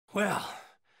Well,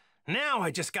 now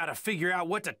I just gotta figure out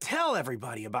what to tell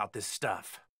everybody about this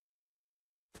stuff.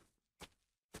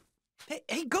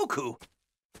 Hey, Goku!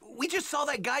 We just saw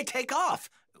that guy take off.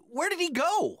 Where did he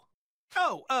go?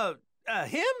 Oh,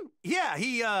 him?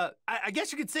 Yeah, I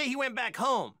guess you could say he went back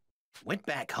home. Went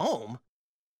back home?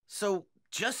 So,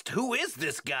 just who is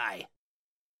this guy?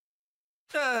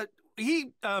 Well,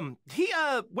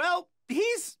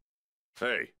 he's...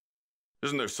 Hey,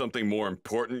 isn't there something more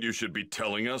important you should be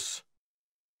telling us?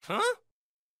 Huh?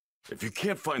 If you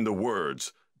can't find the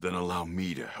words, then allow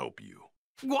me to help you.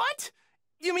 What?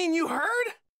 You mean you heard?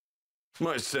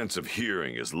 My sense of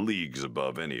hearing is leagues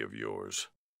above any of yours.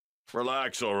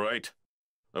 Relax, all right?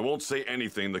 I won't say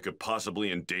anything that could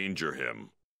possibly endanger him.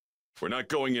 We're not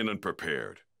going in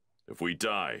unprepared. If we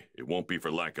die, it won't be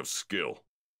for lack of skill.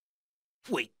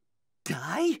 Wait,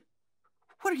 die?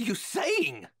 What are you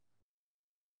saying?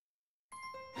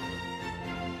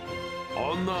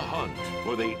 On the hunt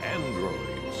for the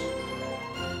androids.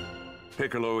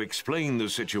 Piccolo explained the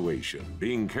situation,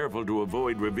 being careful to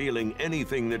avoid revealing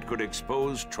anything that could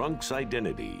expose Trunks'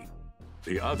 identity.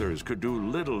 The others could do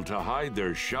little to hide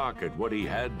their shock at what he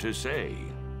had to say.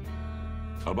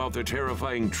 About the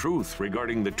terrifying truth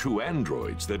regarding the two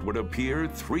androids that would appear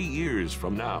 3 years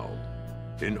from now.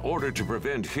 In order to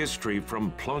prevent history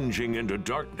from plunging into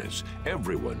darkness,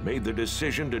 everyone made the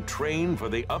decision to train for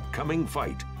the upcoming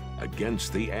fight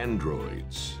against the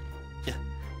androids.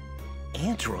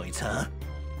 Androids, huh?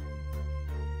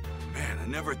 Man, I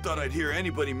never thought I'd hear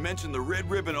anybody mention the Red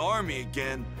Ribbon Army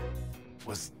again.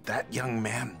 Was that young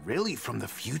man really from the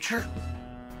future?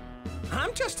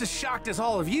 I'm just as shocked as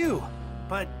all of you,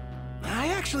 but I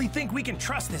actually think we can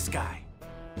trust this guy.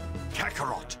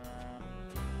 Kakarot!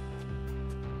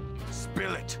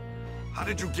 Spill it! How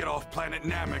did you get off planet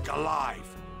Namek alive?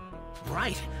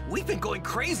 Right. We've been going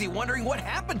crazy wondering what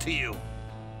happened to you.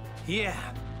 Yeah,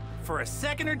 for a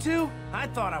second or two, I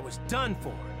thought I was done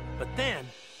for. But then,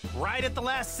 right at the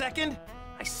last second,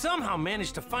 I somehow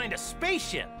managed to find a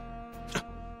spaceship.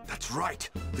 That's right,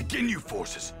 the Ginyu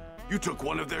forces. You took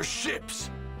one of their ships.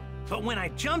 But when I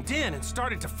jumped in and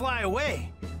started to fly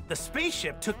away, the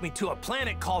spaceship took me to a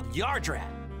planet called Yardrat.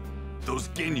 Those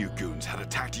Ginyu goons had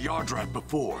attacked Yardrat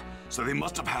before, so they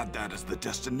must have had that as the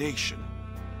destination.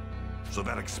 So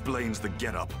that explains the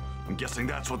getup. I'm guessing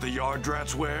that's what the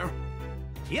Yardrats wear?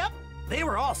 Yep, they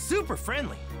were all super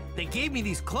friendly. They gave me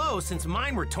these clothes since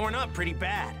mine were torn up pretty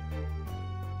bad.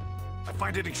 I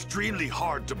find it extremely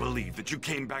hard to believe that you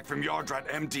came back from Yardrat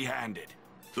empty-handed.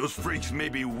 Those freaks may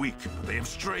be weak, but they have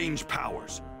strange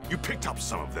powers. You picked up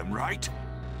some of them, right?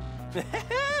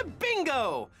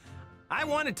 Bingo! I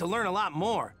wanted to learn a lot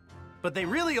more, but they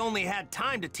really only had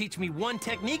time to teach me one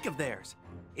technique of theirs.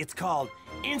 It's called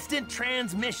instant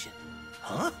transmission.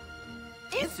 Huh?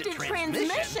 Instant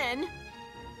transmission?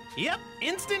 Yep,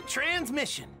 instant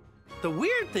transmission. The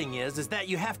weird thing is that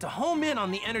you have to home in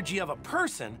on the energy of a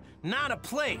person, not a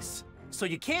place. So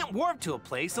you can't warp to a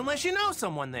place unless you know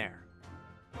someone there.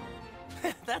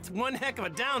 That's one heck of a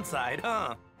downside,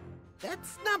 huh?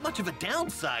 That's not much of a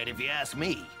downside if you ask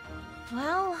me.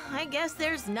 Well, I guess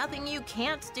there's nothing you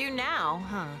can't do now,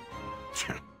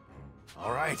 huh?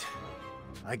 All right.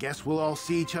 I guess we'll all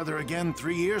see each other again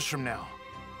 3 years from now.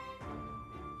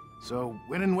 So,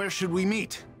 when and where should we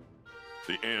meet?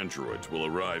 The androids will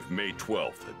arrive May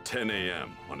 12th at 10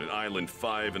 a.m. on an island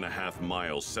 5.5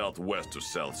 miles southwest of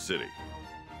South City.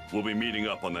 We'll be meeting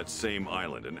up on that same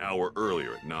island an hour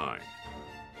earlier at 9.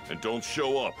 And don't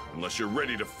show up unless you're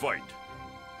ready to fight.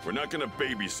 We're not gonna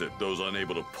babysit those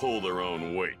unable to pull their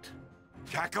own weight.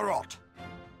 Kakarot,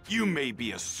 you may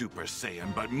be a Super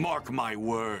Saiyan, but mark my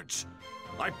words.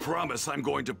 I promise I'm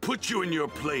going to put you in your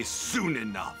place soon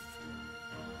enough.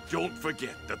 Don't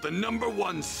forget that the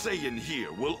 #1 Saiyan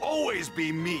here will always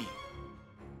be me.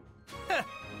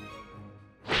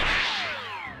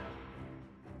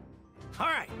 All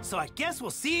right, so I guess we'll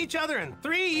see each other in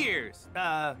 3 years.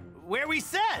 Where we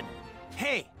said.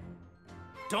 Hey,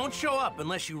 don't show up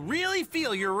unless you really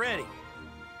feel you're ready.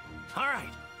 All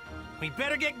right, we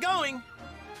better get going.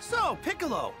 So,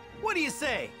 Piccolo, what do you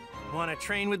say? Want to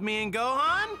train with me and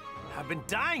Gohan? I've been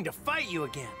dying to fight you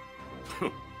again.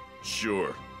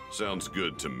 Sure, sounds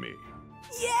good to me.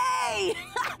 Yay!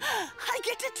 I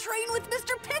get to train with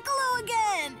Mr. Piccolo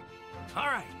again! All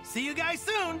right, see you guys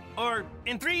soon, or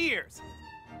in 3 years.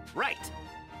 Right.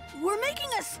 We're making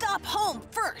a stop home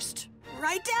first,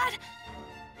 right, Dad?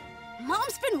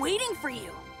 Mom's been waiting for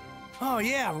you. Oh,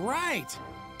 yeah, right.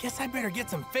 Guess I better get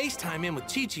some FaceTime in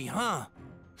with Chi-Chi, huh?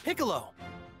 Piccolo,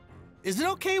 is it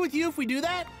okay with you if we do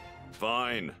that?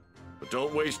 Fine, but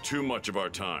don't waste too much of our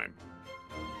time.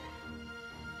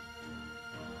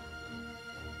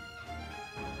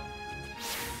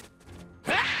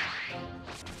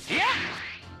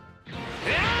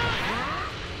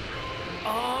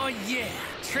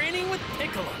 training with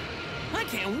Piccolo. I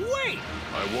can't wait!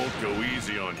 I won't go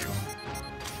easy on you.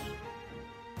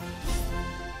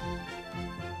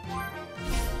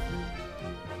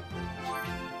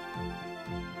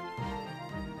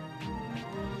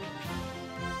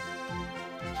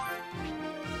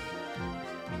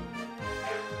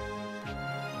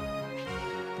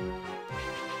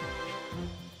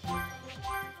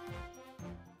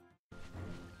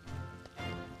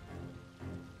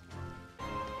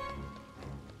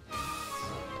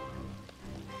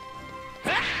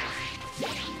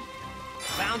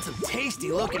 Found some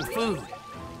tasty-looking food.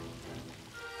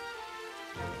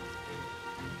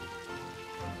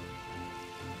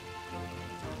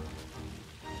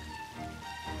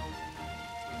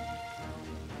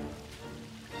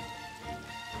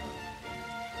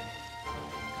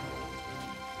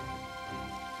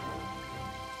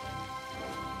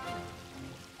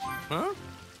 Huh?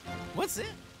 What's it?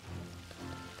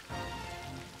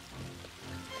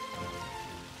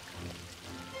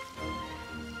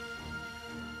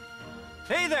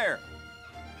 Hey there!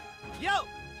 Yo!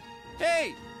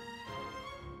 Hey!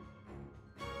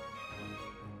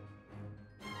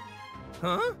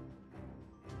 Huh?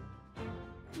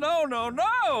 No, no,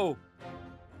 no!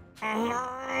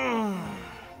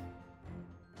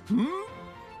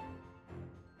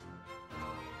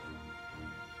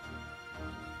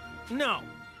 No.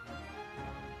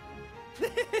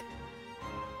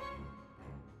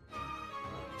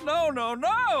 No, no,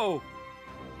 no!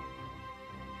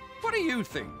 What do you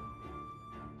think?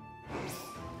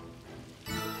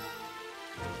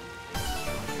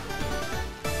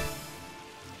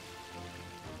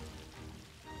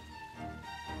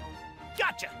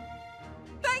 Gotcha!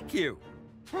 Thank you!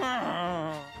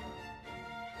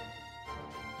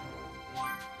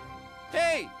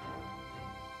 Hey!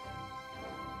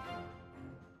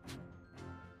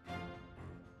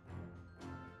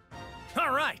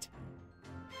 All right.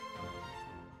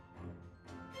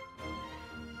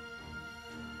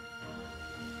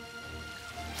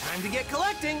 Time to get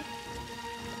collecting.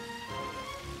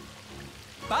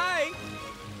 Bye!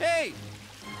 Hey!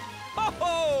 Ho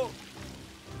ho!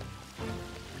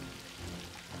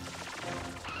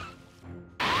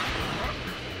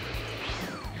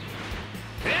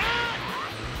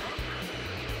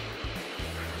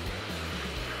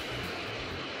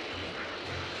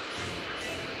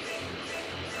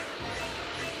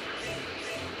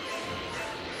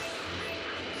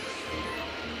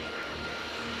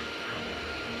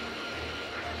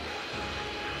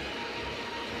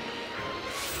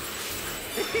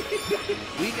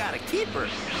 We got a keeper.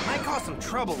 Might cause some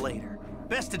trouble later.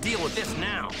 Best to deal with this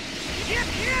now.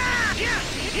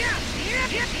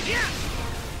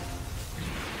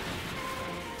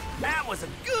 That was a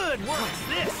good work. What's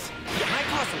this? Might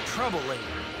cause some trouble later.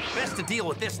 Best to deal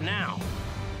with this now.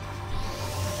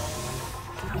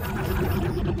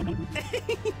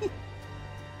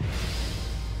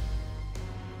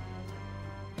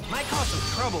 Might cause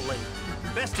some trouble later.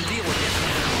 Best to deal with this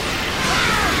now.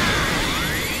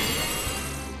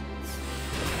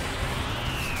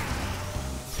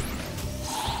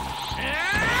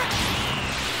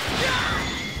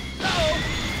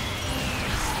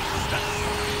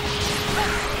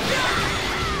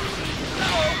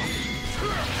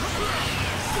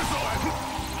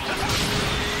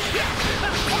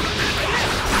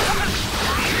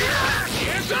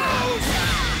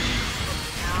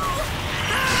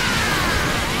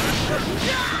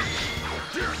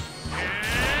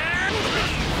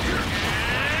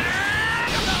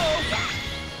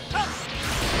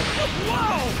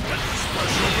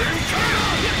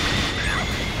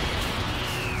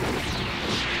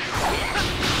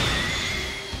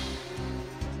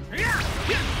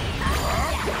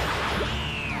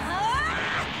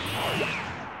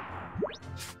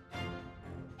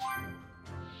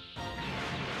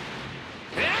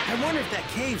 I wonder if that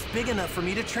cave's big enough for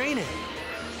me to train in.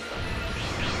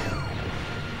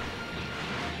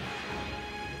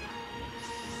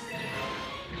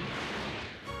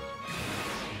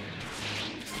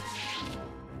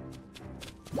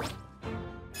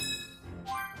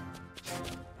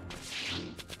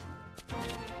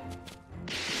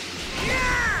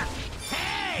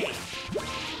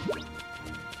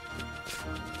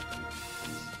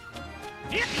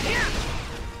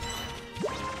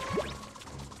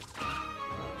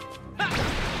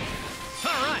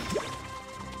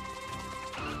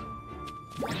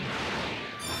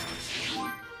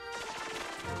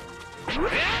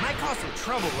 Might cause some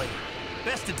trouble later.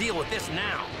 Best to deal with this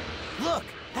now. Look,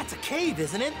 that's a cave,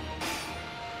 isn't it?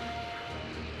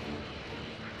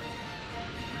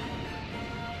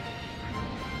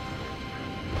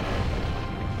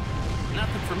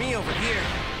 Nothing me over here.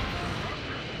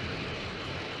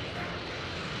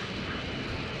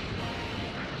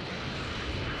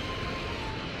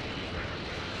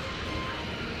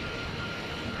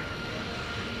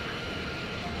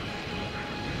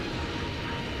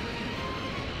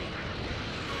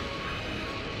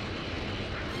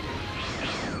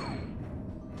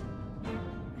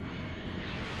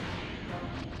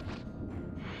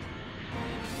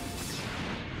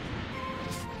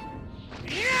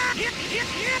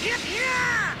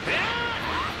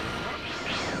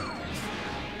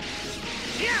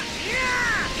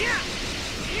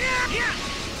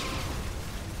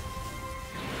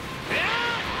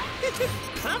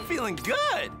 I'm feeling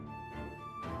good.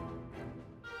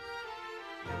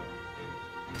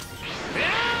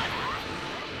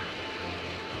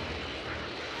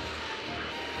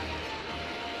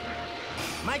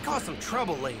 Might cause some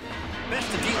trouble later.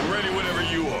 Best to deal. I'm ready whenever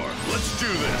you are. Let's do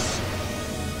this.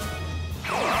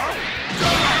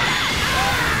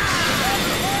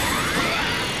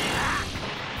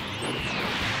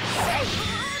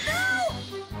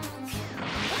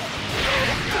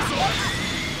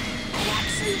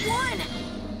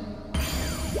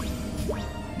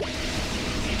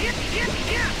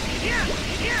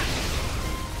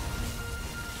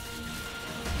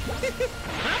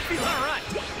 I feel all right.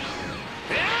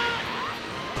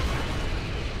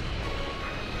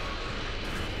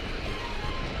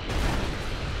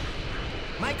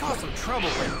 Might cause some trouble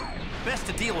later. Best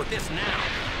to deal with this now.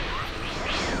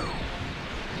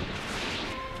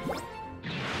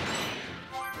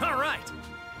 All right.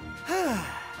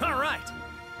 All right.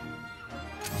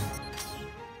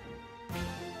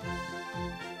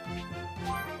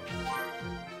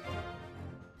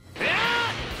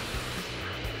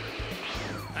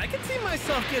 I can see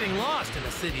myself getting lost in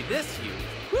a city this huge.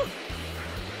 Whew.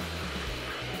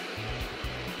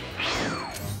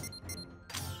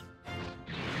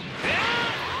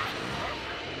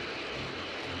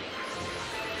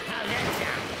 How's that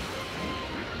sound?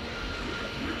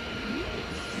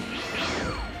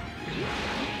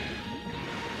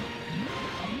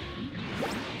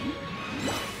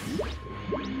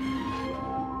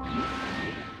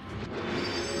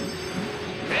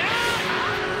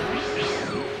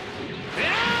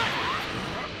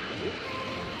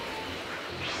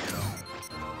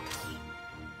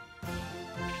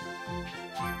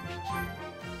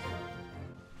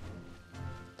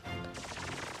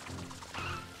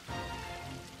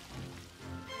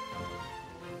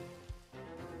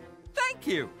 Thank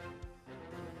you.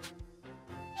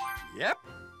 Yep.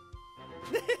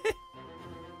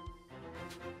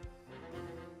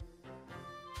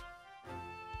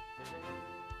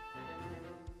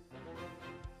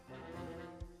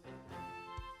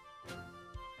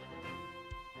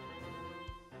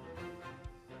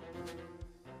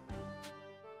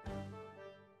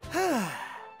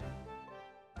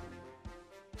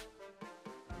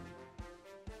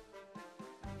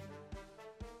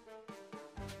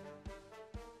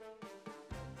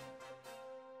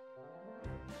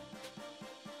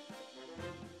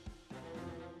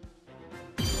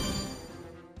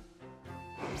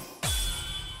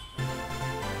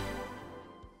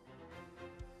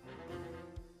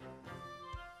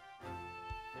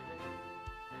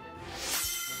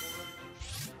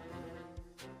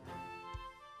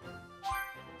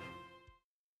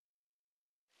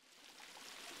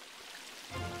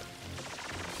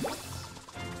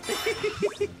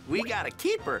 We got a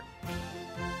keeper.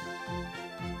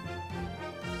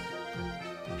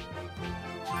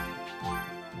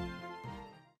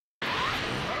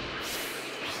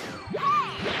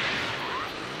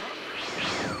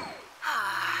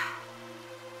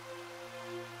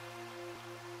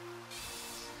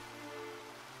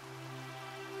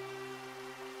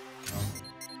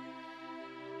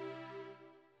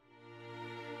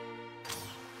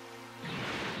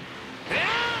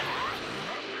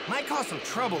 Might cause some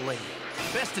trouble later.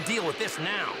 Best to deal with this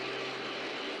now.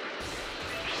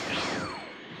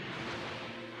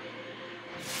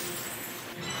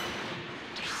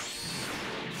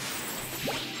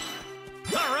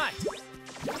 All right.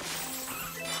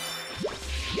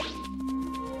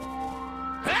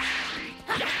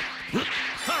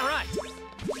 All right.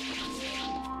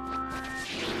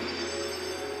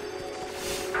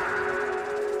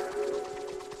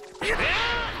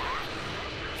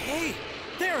 Hey,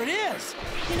 there it is.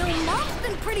 You know, Mom's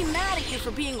been pretty mad at you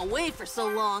for being away for so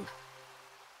long.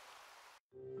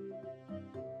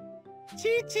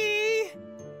 Chi-Chi,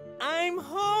 I'm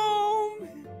home.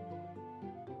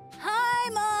 Hi,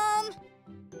 Mom.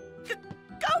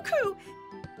 Goku!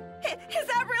 Is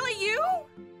that really you?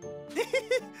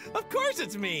 Of course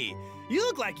it's me. You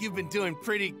look like you've been doing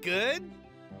pretty good.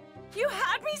 You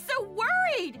had me so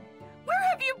worried! Where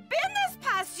have you been this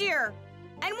past year?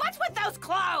 And what's with those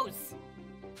clothes?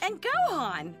 And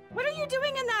Gohan, what are you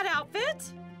doing in that outfit?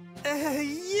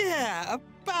 Yeah,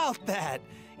 about that.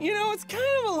 You know, it's kind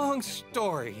of a long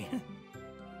story.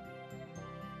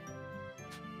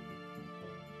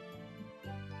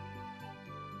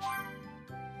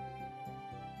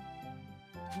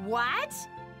 What?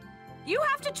 You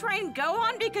have to train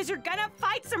Gohan because you're gonna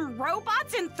fight some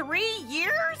robots in 3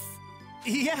 years?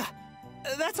 Yeah,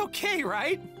 that's okay,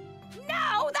 right?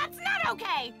 No, that's not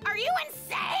okay! Are you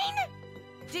insane?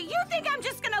 Do you think I'm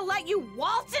just gonna let you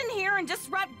waltz in here and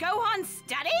disrupt Gohan's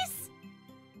studies?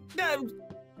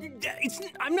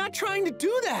 I'm not trying to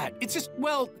do that. It's just,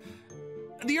 well,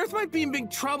 the Earth might be in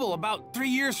big trouble about 3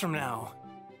 years from now.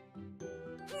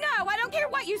 No, I don't care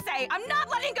what you say. I'm not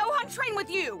letting Gohan train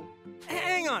with you.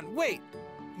 Hang on, wait.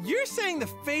 You're saying the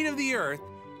fate of the Earth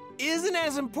isn't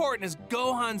as important as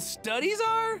Gohan's studies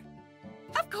are?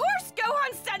 Of course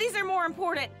Gohan's studies are more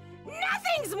important.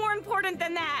 Nothing's more important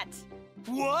than that.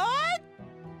 What?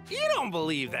 You don't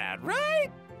believe that, right?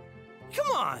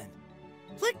 Come on.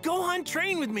 Let Gohan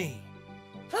train with me.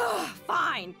 Ugh,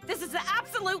 fine. This is the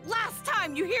absolute last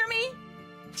time, you hear me?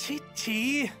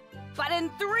 Chi-Chi. But in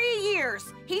 3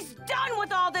 years, he's done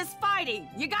with all this fighting.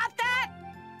 You got that?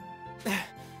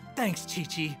 Thanks,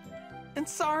 Chi-Chi. And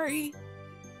sorry.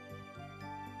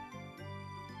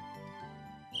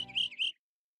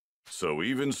 So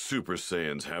even Super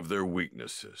Saiyans have their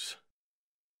weaknesses.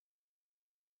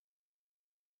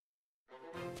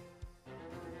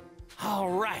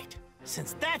 All right.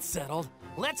 Since that's settled,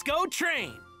 let's go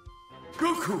train.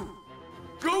 Goku!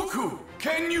 Goku!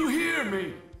 Can you hear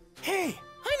me? Hey,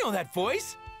 I know that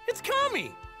voice. It's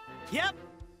Kami. Yep,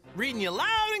 reading you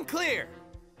loud and clear.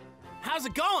 How's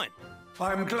it going?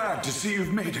 I'm glad to see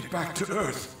you've made it back to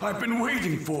Earth. I've been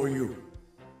waiting for you.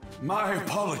 My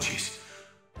apologies.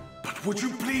 But would you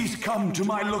please come to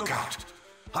my lookout?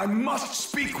 I must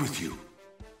speak with you.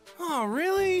 Oh,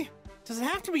 really? Does it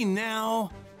have to be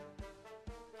now?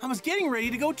 I was getting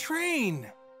ready to go train.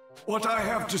 What I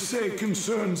have to say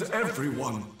concerns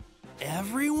everyone.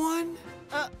 Everyone?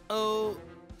 Uh-oh.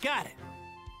 Got it.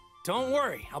 Don't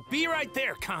worry, I'll be right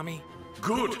there, Kami.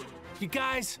 Good. You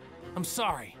guys, I'm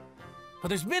sorry. But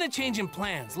there's been a change in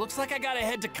plans. Looks like I gotta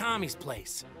head to Kami's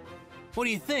place. What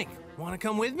do you think? Wanna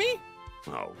come with me?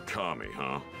 Oh, Kami,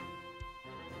 huh?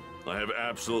 I have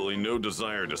absolutely no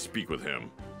desire to speak with him.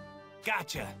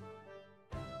 Gotcha.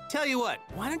 Tell you what,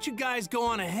 why don't you guys go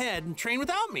on ahead and train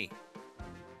without me?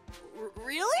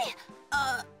 Really?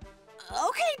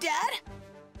 Okay, Dad.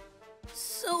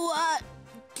 So,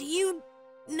 do you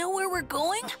know where we're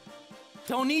going?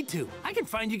 Don't need to. I can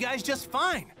find you guys just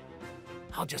fine.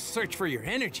 I'll just search for your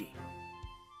energy.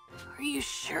 Are you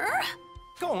sure?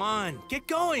 Go on, get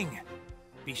going.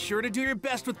 Be sure to do your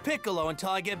best with Piccolo until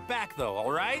I get back, though,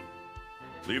 all right?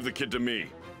 Leave the kid to me.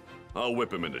 I'll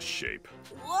whip him into shape.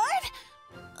 What?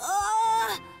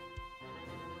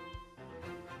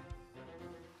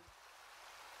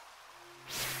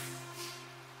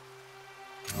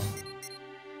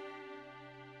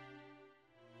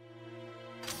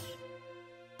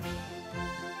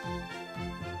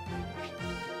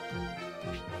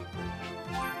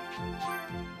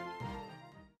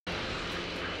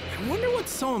 I wonder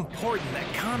what's so important that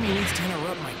Kami needs to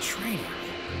interrupt my training.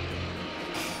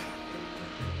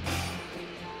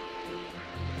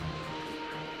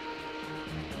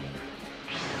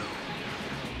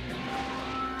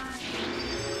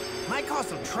 Might cause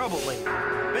some trouble later.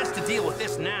 Best to deal with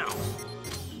this now.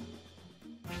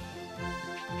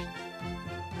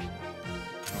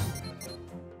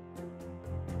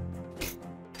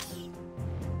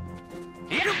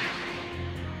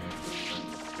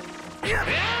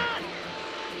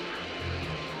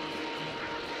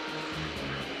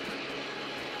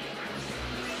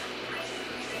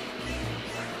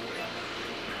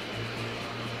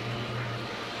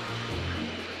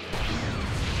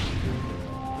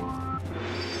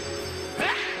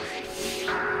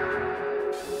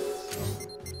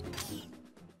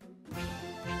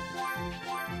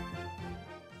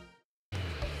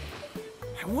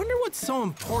 I wonder what's so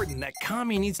important that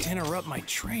Kami needs to interrupt my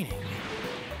training.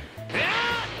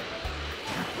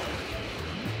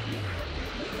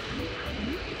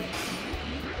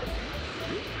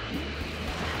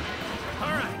 All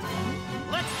right,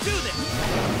 let's do this!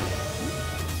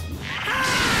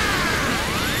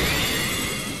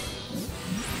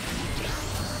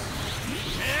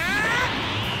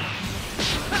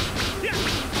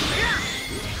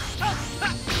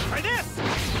 Try this!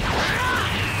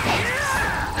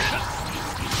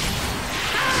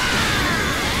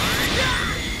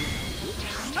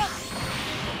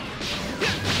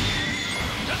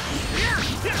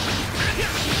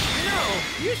 You know,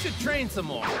 you should train some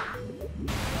more.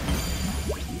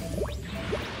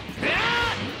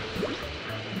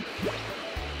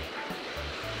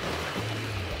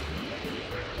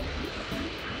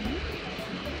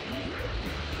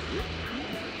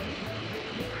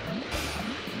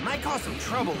 Might cause some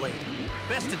trouble later.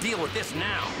 Best to deal with this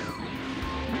now.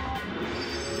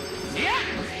 Yeah!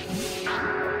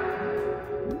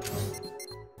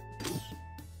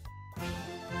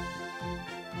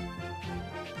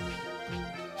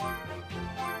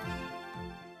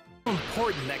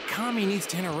 Important that Kami needs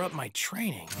to interrupt my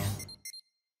training.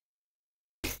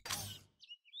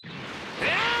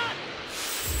 Ah!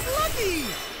 Lucky!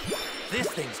 This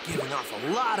thing's giving off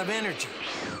a lot of energy.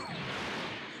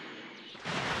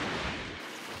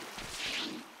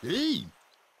 Hey!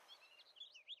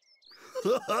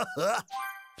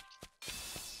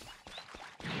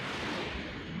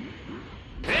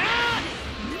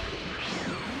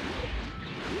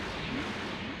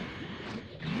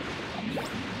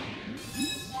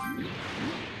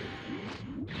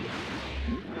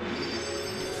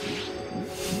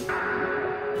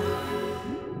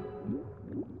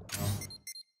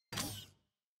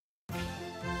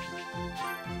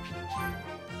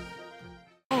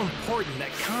 Important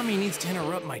that Kami needs to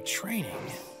interrupt my training.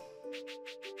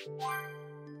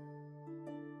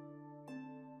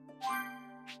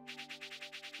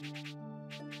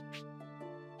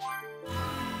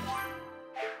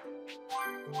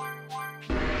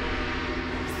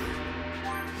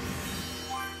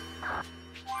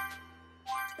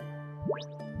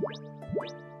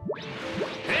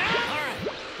 Alright,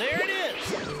 there it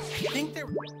is. I think they're...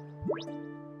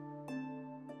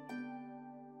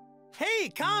 Hey,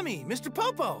 Kami, Mr.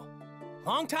 Popo.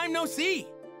 Long time no see.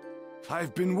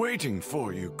 I've been waiting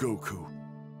for you, Goku.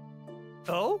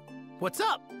 Oh? What's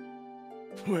up?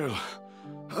 Well,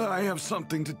 I have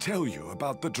something to tell you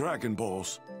about the Dragon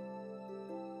Balls.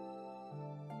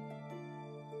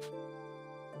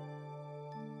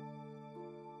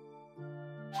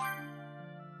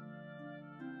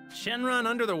 Shenron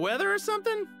under the weather or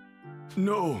something?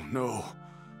 No.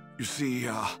 You see,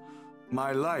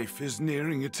 my life is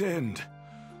nearing its end.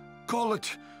 Call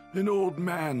it an old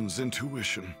man's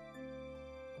intuition.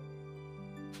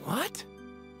 What?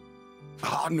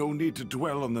 No need to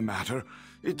dwell on the matter.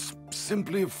 It's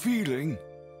simply a feeling.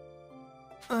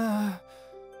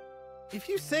 If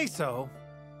you say so.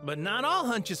 But not all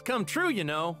hunches come true, you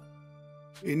know.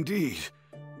 Indeed.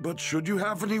 But should you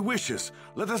have any wishes,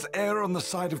 let us err on the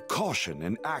side of caution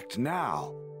and act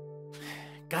now.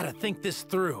 Gotta think this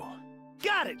through.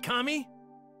 Got it, Kami!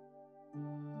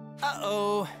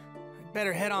 Uh-oh. I'd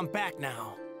better head on back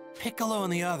now. Piccolo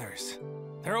and the others.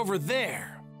 They're over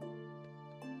there.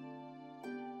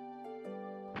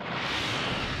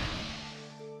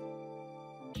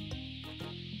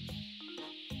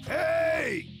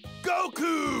 Hey!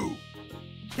 Goku!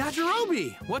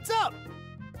 Yajirobe, what's up?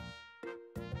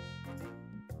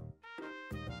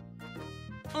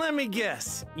 Let me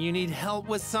guess. You need help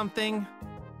with something?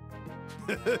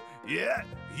 Yeah,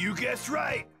 you guessed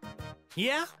right.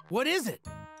 Yeah? What is it?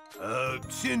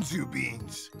 Shinzu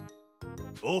beans.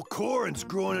 Old Korin's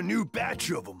growing a new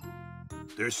batch of them.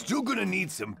 They're still gonna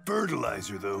need some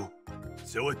fertilizer, though.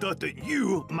 So I thought that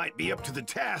you might be up to the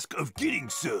task of getting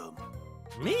some.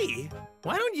 Me?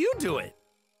 Why don't you do it?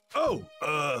 Oh,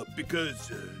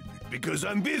 because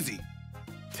I'm busy.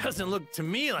 Doesn't look to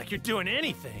me like you're doing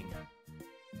anything.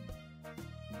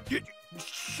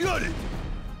 Shut it!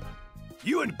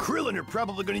 You and Krillin are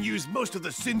probably gonna use most of the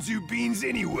Shinzu beans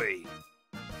anyway.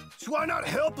 So why not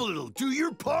help a little? Do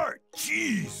your part.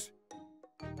 Jeez.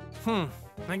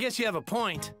 I guess you have a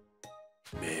point.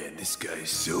 Man, this guy's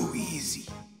so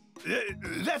easy.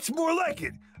 That's more like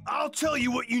it. I'll tell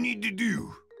you what you need to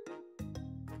do.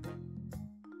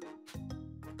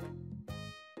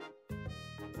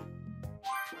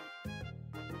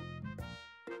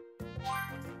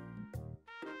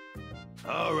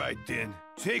 All right, then.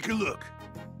 Take a look.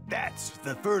 That's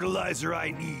the fertilizer I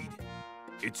need.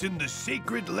 It's in the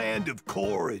sacred land of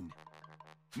Korin.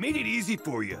 Made it easy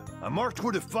for you. I marked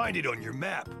where to find it on your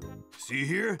map. See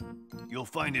here? You'll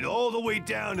find it all the way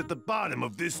down at the bottom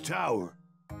of this tower.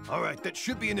 All right, that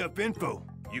should be enough info.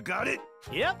 You got it?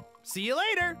 Yep. See you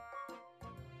later.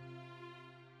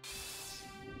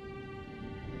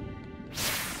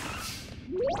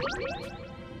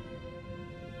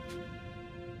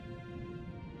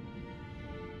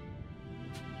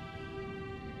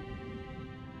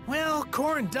 Well,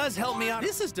 Korin does help me out.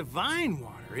 This is divine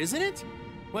water, isn't it?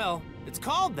 Well, it's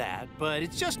called that, but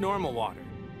it's just normal water.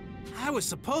 I was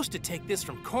supposed to take this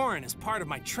from Korin as part of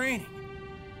my training.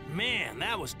 Man,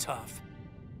 that was tough.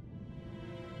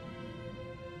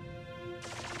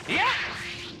 Yeah!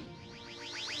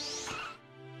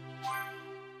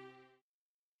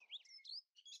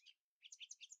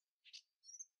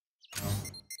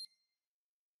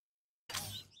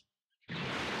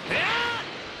 Yeah!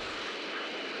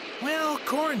 Well,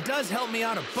 Corin does help me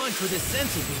out a bunch with his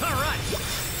sensu beam. All right.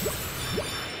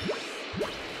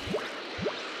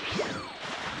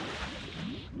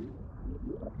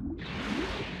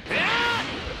 Yeah!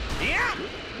 Yeah!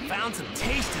 Found some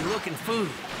tasty-looking food.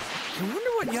 I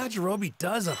wonder what Yajirobe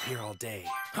does up here all day.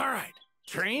 All right.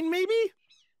 Train, maybe?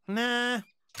 Nah,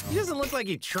 he doesn't look like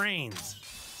he trains.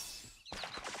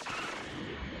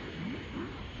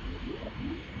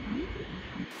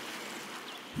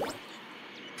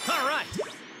 All right.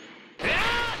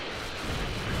 Yeah!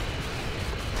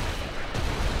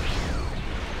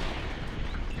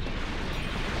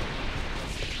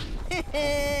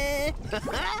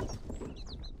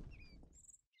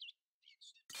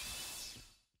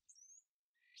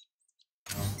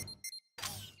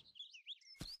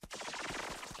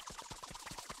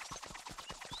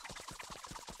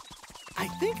 I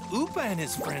think Oopa and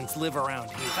his friends live around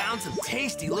here. Found some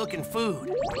tasty-looking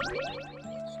food.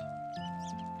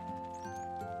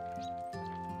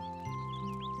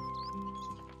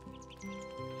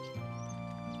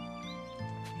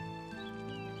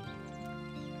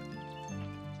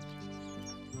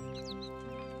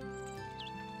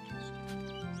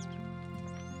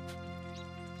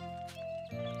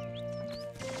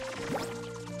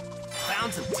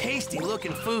 Found some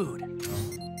tasty-looking food.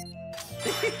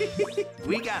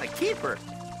 We got a keeper.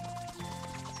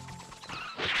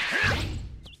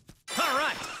 All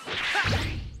right.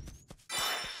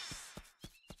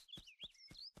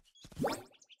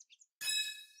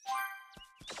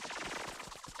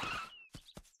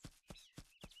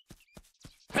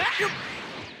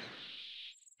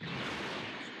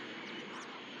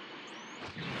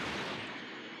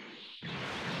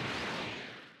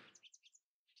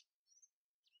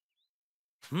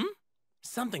 Hmm?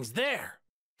 Something's there.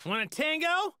 Want a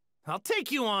tango? I'll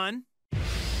take you on.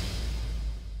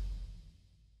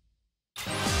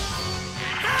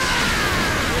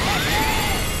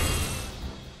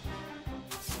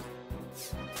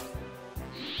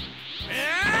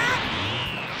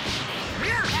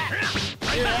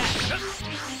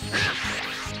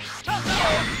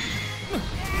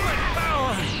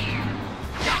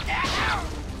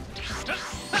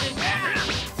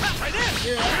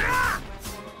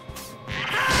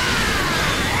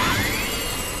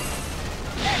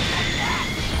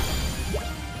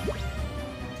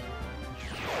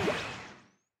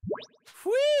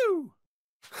 Whew!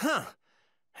 Huh.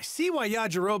 I see why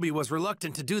Yajirobe was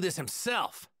reluctant to do this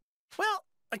himself. Well,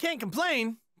 I can't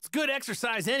complain. It's good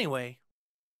exercise anyway.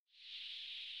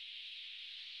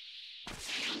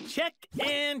 Check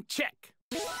and check.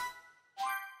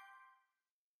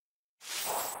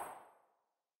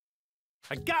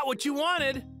 I got what you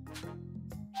wanted.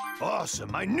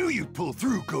 Awesome. I knew you'd pull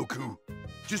through, Goku.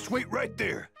 Just wait right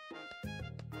there.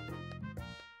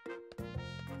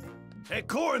 Hey,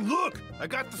 Corin, look! I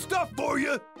got the stuff for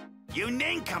you! You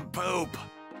nincompoop!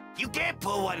 You can't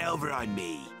pull one over on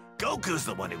me. Goku's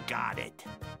the one who got it.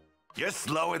 You're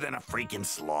slower than a freaking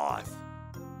sloth.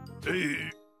 Hey,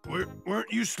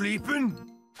 weren't you sleeping?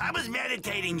 I was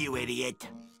meditating, you idiot.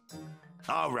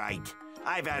 All right,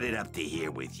 I've had it up to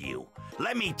here with you.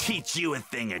 Let me teach you a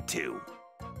thing or two.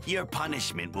 Your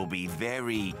punishment will be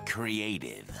very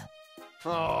creative.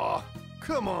 Aw,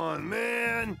 come on,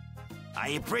 man. I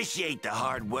appreciate the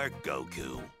hard work,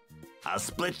 Goku. I'll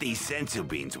split these sensu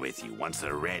beans with you once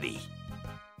they're ready.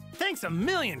 Thanks a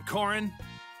million, Corin.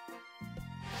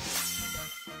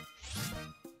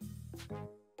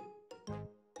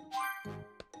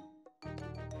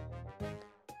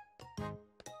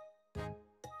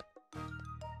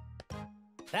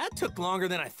 That took longer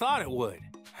than I thought it would.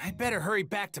 I'd better hurry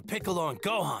back to Piccolo and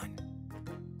Gohan.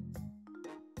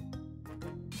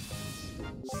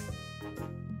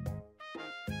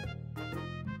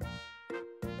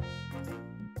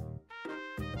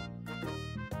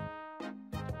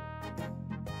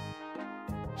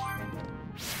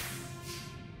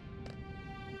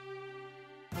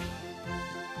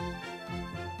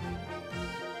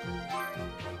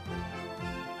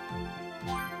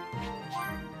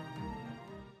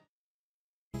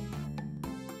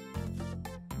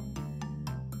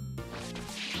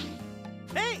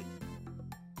 Hey!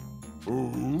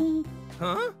 Ooh.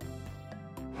 Huh?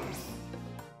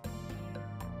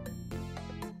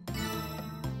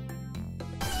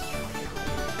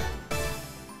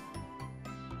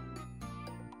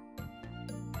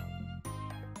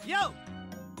 Yo!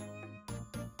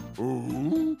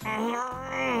 Ooh.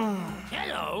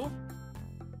 Hello!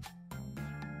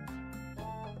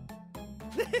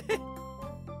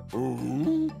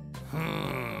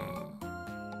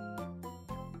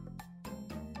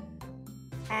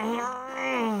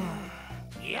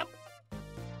 Yep.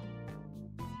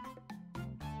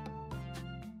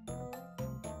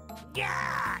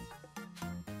 Yeah!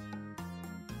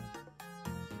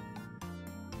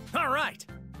 All right.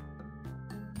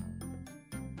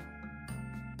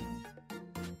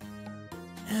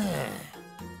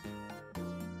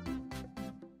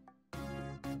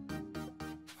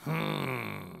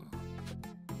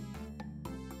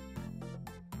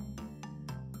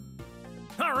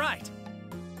 All right.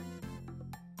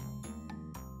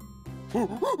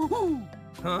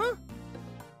 Huh?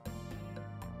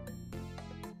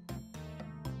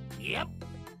 Yep.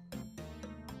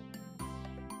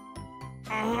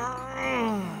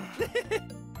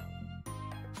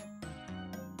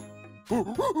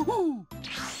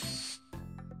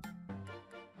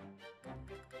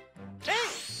 Hey!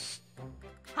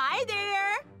 Hi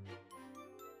there.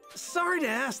 Sorry to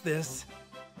ask this.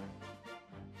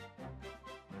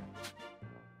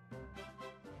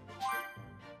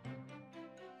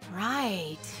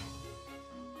 Right.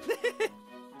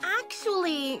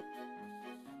 Actually,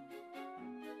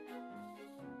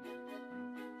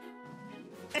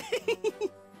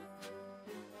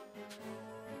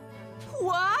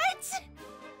 what?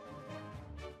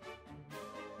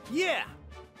 Yeah.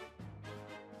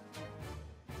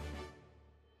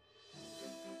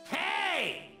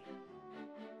 Hey!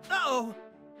 Uh-oh.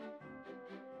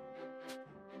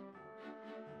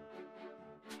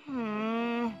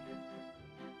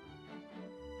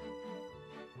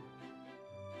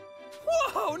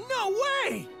 Whoa, no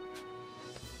way!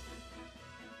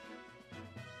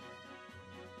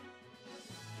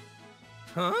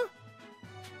 Huh?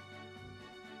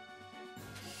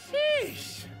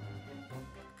 Sheesh.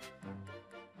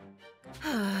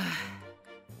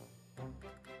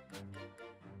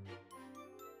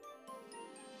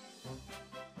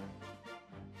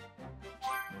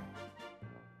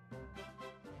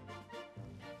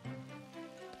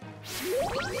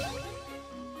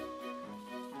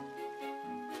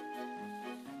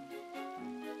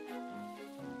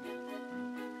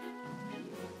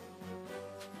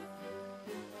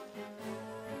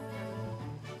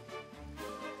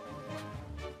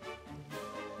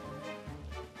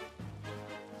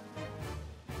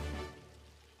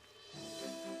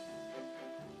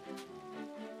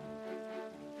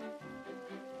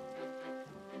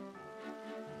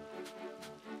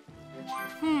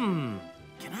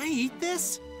 Can I eat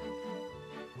this?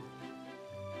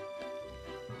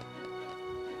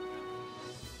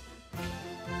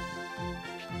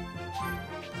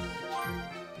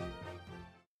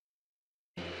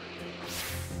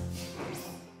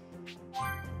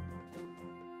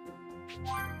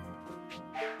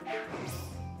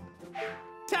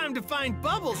 Time to find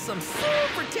Bubbles some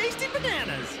super tasty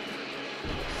bananas.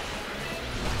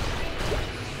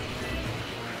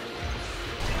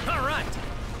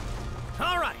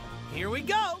 All right, here we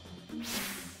go.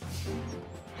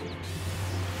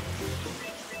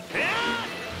 Yeah!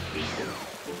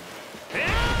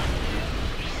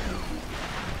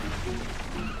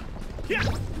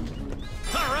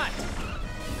 All right.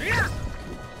 Yeah!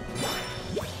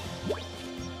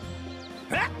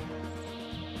 Yeah!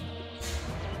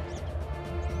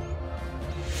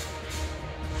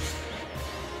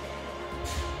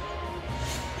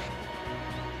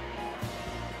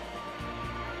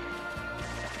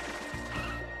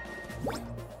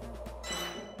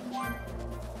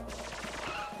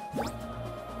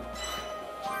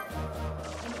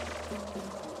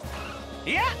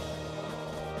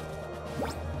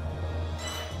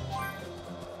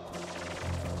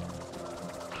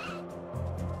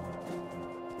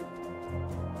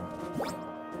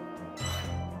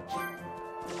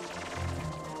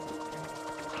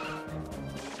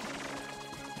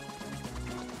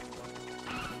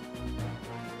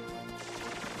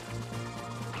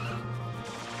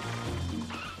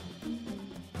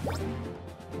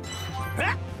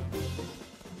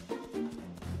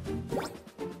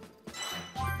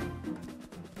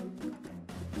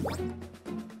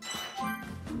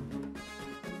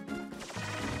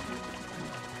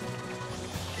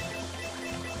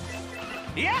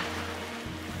 Yeah!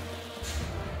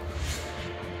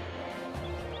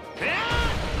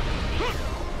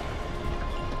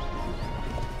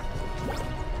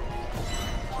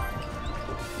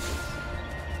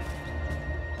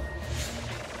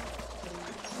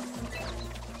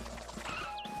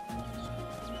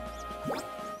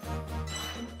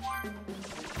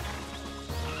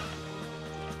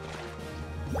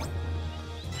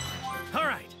 All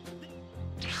right.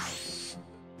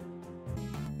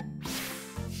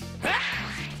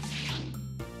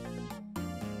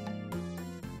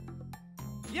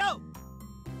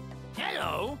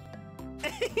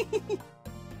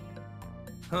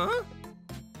 Huh?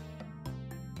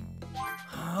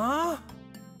 Huh?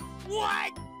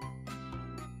 What?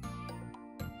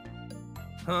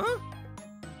 Huh?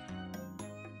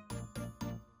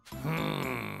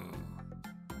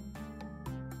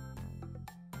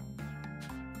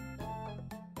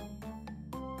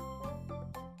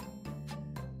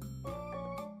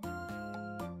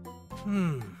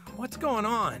 What's going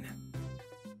on?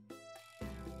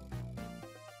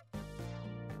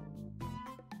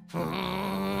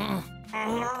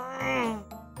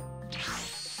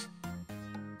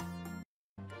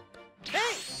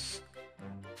 Hey!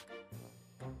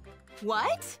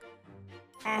 What?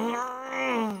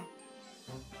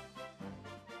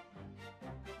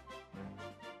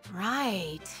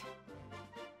 Right.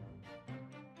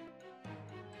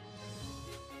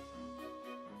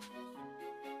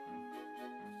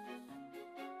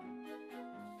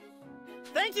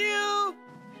 Thank you!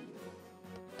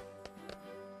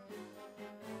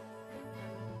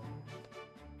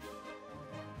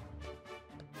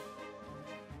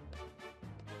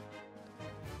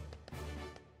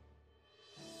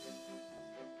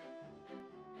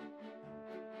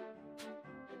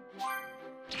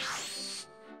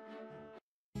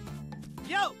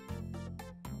 Yo!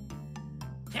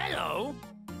 Hello!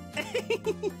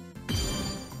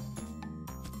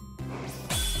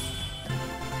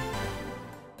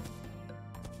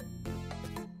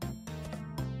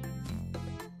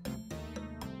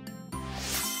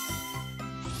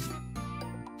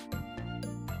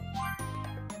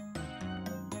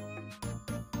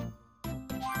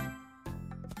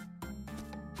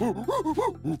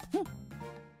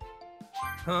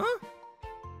 Huh?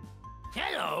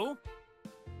 Hello?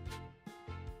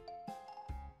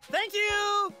 Thank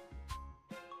you!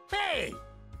 Hey!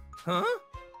 Huh?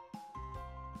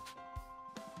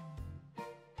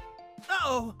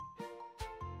 Uh-oh!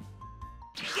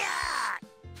 Yeah!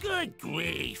 Good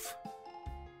grief!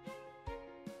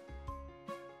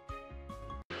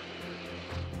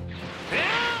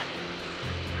 Ah!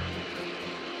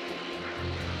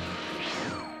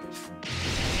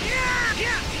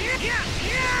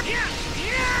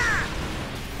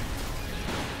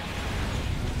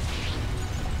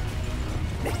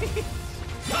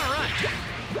 All right.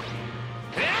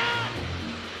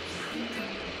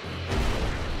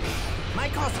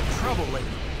 Might cause some trouble later.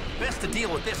 Best to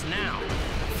deal with this now.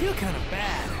 I feel kind of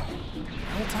bad.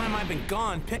 The whole time I've been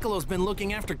gone, Piccolo's been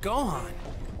looking after Gohan.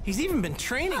 He's even been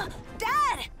training.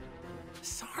 Dad!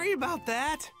 Sorry about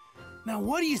that. Now,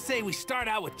 what do you say we start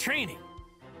out with training?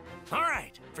 All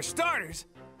right, for starters,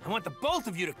 I want the both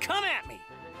of you to come at me.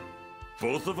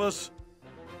 Both of us?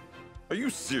 Are you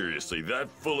seriously that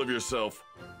full of yourself?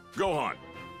 Gohan,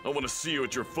 I want to see you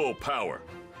at your full power.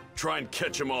 Try and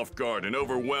catch him off guard and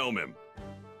overwhelm him.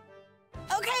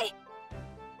 Okay.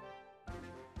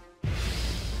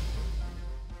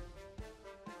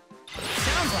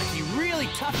 Sounds like you really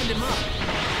toughened him up.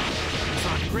 So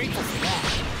I'm grateful for that.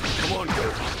 Come on,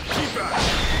 Gohan. Keep at it.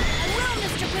 I will,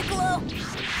 Mr. Piccolo.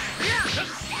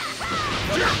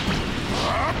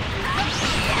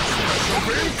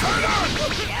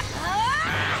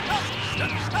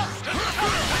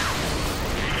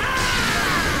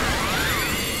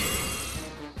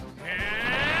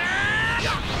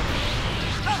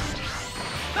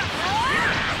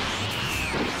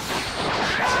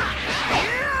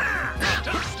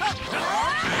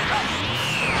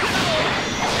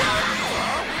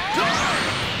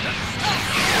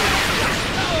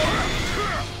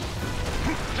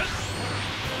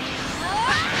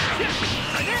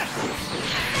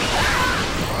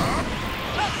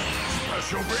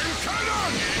 Special beam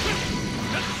cannon!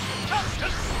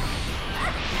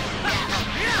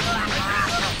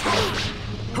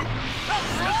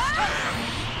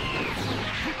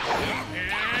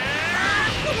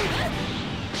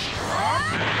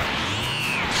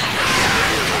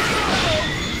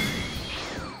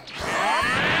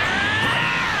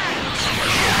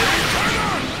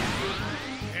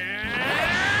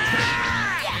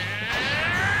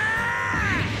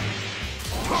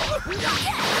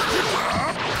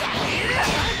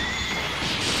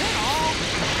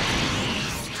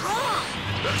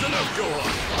 That's enough,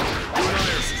 Gohan. You and I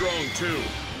are strong, too.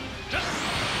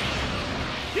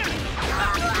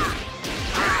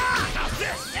 Now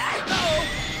this!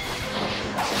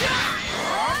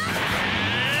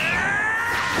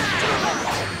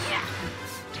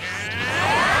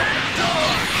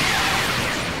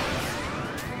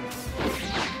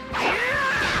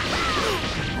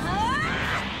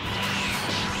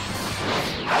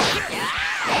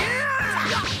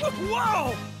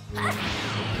 Whoa!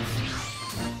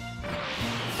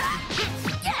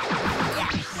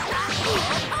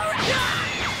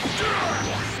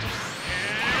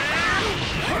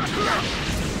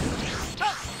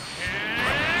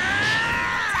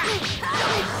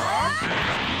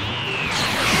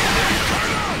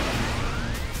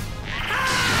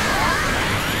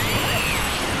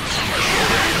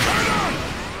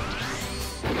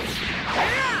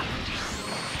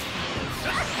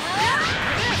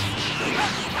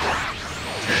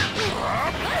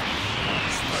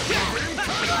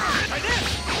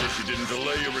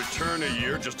 return a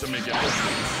year just to make it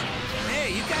obvious.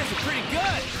 Hey, you guys are pretty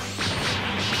good.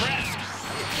 I'm impressed.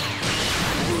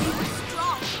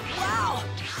 Strong. Wow.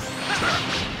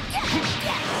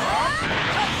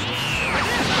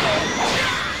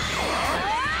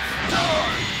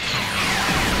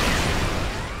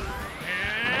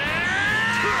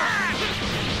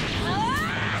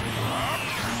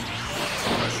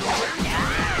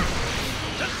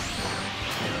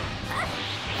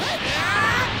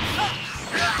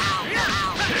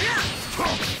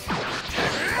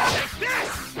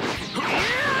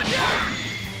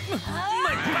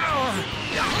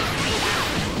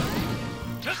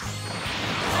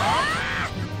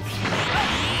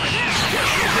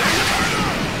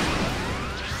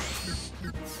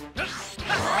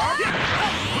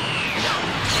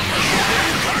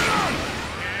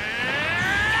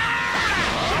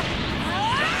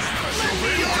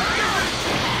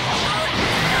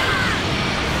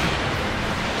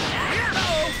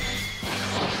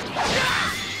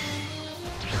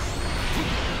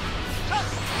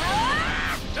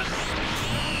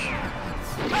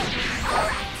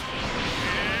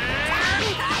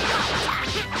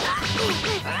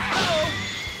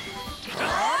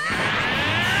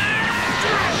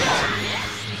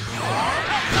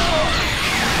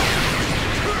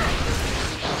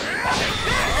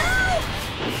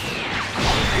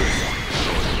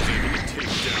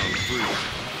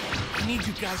 I need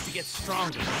you guys to get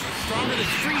stronger. Stronger than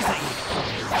freezing. I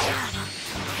hope I can.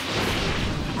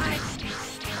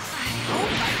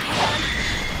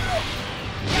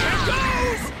 Here it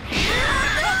goes!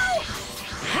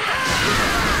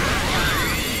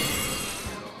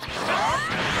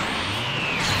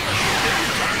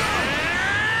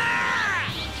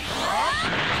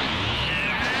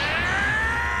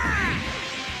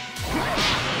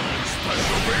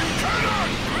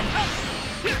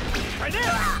 Right there!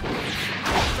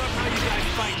 How you guys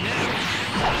fight now?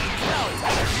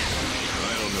 I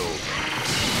don't know.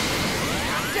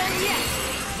 Not done yet.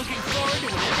 Looking forward to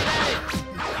whatever that is.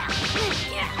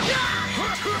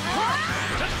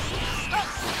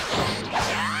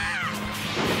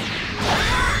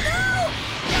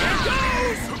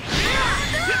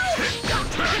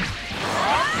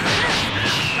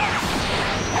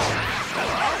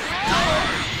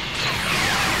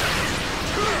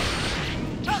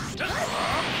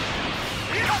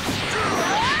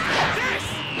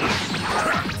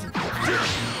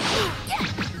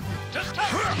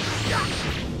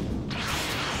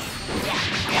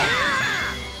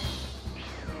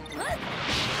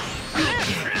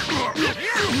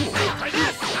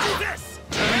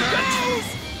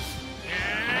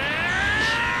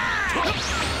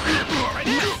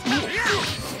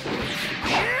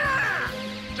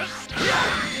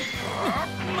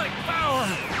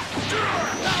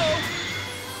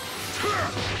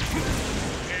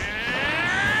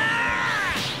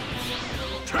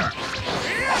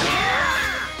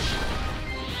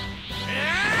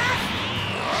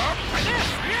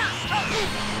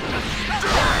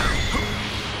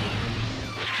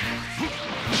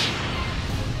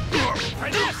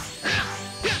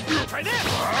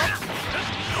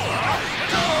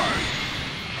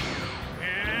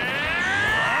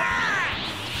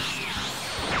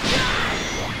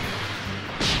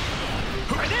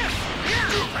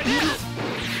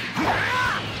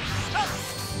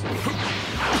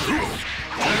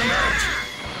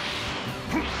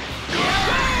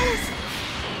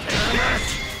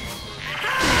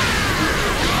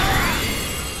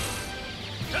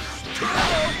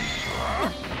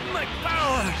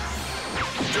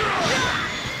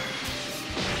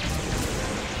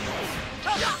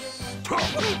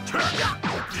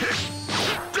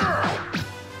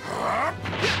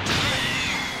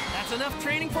 That's enough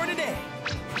training for today.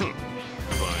 Fine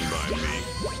by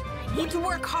me. Need to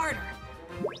work harder.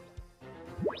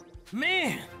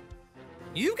 Man,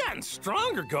 you've gotten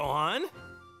stronger, Gohan.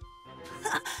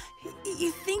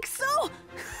 You think so?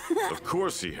 Of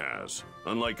course he has.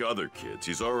 Unlike other kids,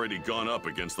 he's already gone up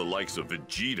against the likes of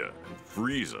Vegeta and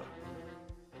Frieza.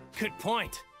 Good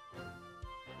point.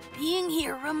 Being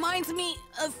here reminds me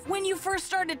of when you first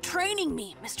started training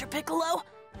me, Mr. Piccolo.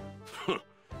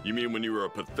 You mean when you were a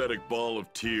pathetic ball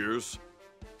of tears?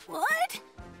 What?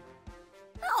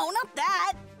 No, not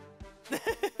that.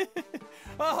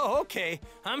 Oh, okay.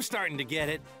 I'm starting to get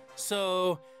it.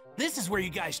 So, this is where you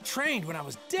guys trained when I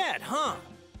was dead, huh?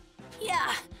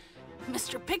 Yeah,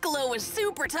 Mr. Piccolo was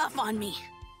super tough on me.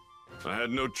 I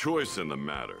had no choice in the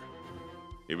matter.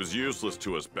 He was useless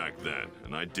to us back then,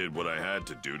 and I did what I had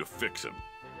to do to fix him.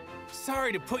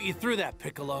 Sorry to put you through that,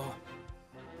 Piccolo.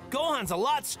 Gohan's a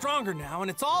lot stronger now,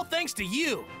 and it's all thanks to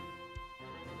you.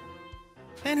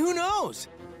 And who knows?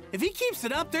 If he keeps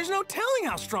it up, there's no telling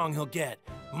how strong he'll get.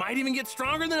 Might even get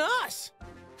stronger than us.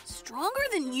 Stronger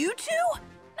than you two?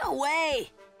 No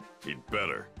way. He'd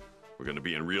better. We're gonna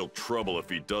be in real trouble if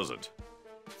he doesn't.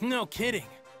 No kidding.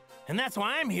 And that's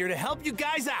why I'm here to help you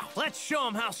guys out. Let's show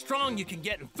him how strong you can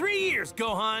get in 3 years,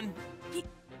 Gohan.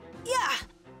 Yeah.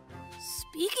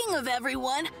 Speaking of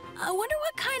everyone, I wonder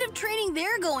what kind of training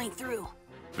they're going through.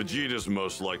 Vegeta's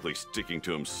most likely sticking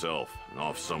to himself and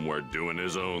off somewhere doing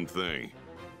his own thing.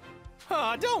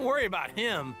 Oh, don't worry about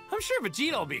him. I'm sure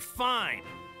Vegeta will be fine.